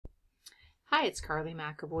Hi, it's Carly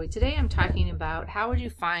McAvoy. Today I'm talking about how would you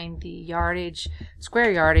find the yardage,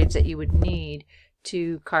 square yardage that you would need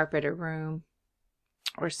to carpet a room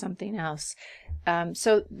or something else.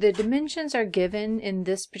 So the dimensions are given in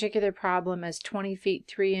this particular problem as 20 feet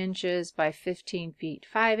 3 inches by 15 feet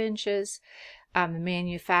 5 inches. The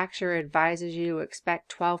manufacturer advises you to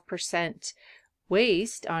expect 12%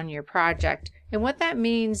 waste on your project. And what that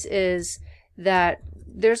means is that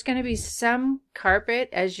there's going to be some carpet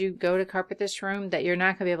as you go to carpet this room that you're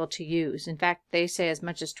not going to be able to use. In fact, they say as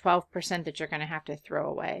much as 12% that you're going to have to throw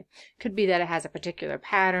away. Could be that it has a particular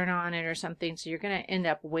pattern on it or something, so you're going to end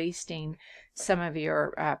up wasting some of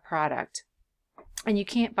your product. And you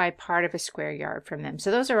can't buy part of a square yard from them.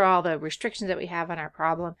 So those are all the restrictions that we have on our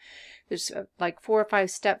problem. There's like 4 or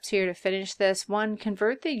 5 steps here to finish this. 1,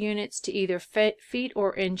 convert the units to either feet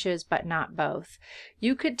or inches, but not both.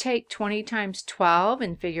 You could take 20 times 12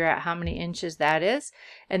 and figure out how many inches that is,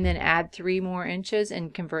 and then add 3 more inches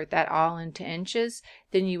and convert that all into inches.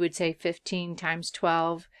 Then you would say 15 times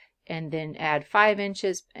 12 and then add 5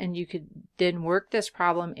 inches, and you could then work this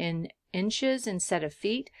problem in inches instead of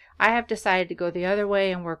feet. I have decided to go the other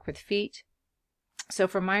way and work with feet. So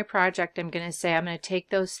for my project, I'm going to say I'm going to take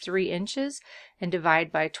those 3 inches and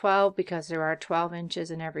divide by 12 because there are 12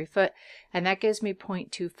 inches in every foot, and that gives me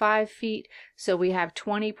 0.25 feet. So we have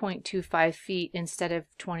 20.25 feet instead of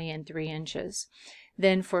 20 and 3 inches.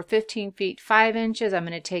 Then for 15 feet 5 inches, I'm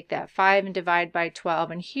going to take that 5 and divide by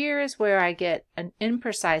 12, and here is where I get an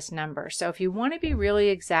imprecise number. So if you want to be really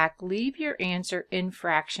exact, leave your answer in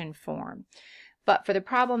fraction form. But for the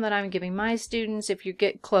problem that I'm giving my students, if you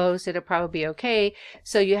get close, it'll probably be okay.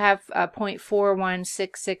 So you have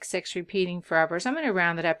 0.41666 repeating forever. So I'm going to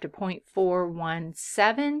round it up to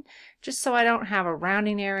 0.417, just so I don't have a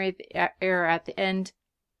rounding error at the end.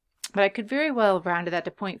 But I could very well round that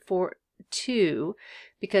to 0.42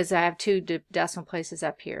 because I have 2 decimal places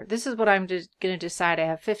up here. This is what I'm just going to decide. I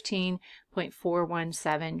have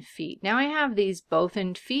 15.417 feet. Now I have these both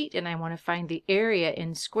in feet, and I want to find the area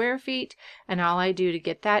in square feet, and all I do to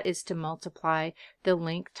get that is to multiply the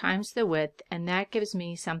length times the width, and that gives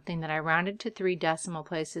me something that I rounded to 3 decimal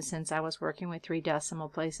places since I was working with 3 decimal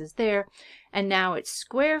places there, and now it's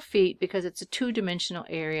square feet because it's a 2-dimensional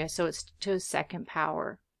area, so it's to a 2nd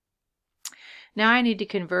power. Now I need to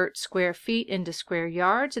convert square feet into square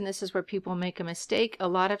yards, and this is where people make a mistake a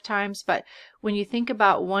lot of times. But when you think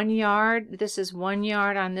about 1 yard, this is 1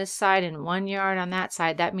 yard on this side and 1 yard on that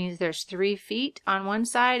side. That means there's 3 feet on one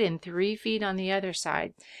side and 3 feet on the other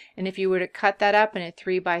side. And if you were to cut that up in a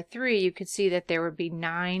 3 by 3, you could see that there would be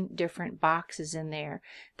 9 different boxes in there.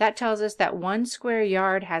 That tells us that 1 square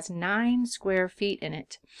yard has 9 square feet in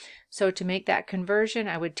it. So to make that conversion,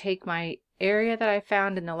 I would take my area that I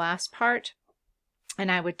found in the last part, and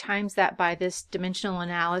I would times that by this dimensional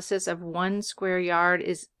analysis of 1 square yard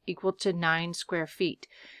is equal to 9 square feet.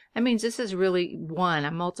 That means this is really 1.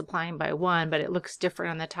 I'm multiplying by 1, but it looks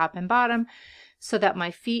different on the top and bottom so that my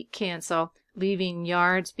feet cancel, leaving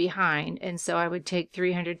yards behind. And so I would take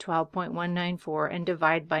 312.194 and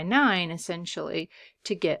divide by 9 essentially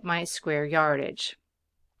to get my square yardage.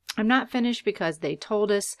 I'm not finished because they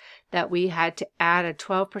told us that we had to add a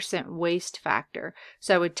 12% waste factor.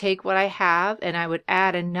 So I would take what I have and I would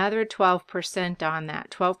add another 12% on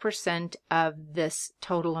that, 12% of this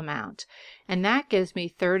total amount. And that gives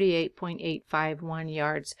me 38.851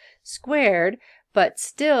 yards squared. But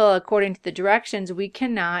still, according to the directions, we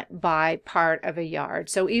cannot buy part of a yard.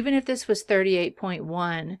 So even if this was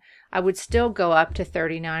 38.1, I would still go up to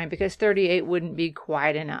 39 because 38 wouldn't be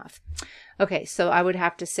quite enough. Okay, so I would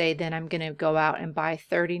have to say then I'm going to go out and buy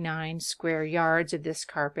 39 square yards of this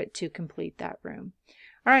carpet to complete that room.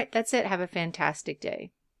 All right, that's it. Have a fantastic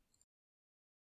day.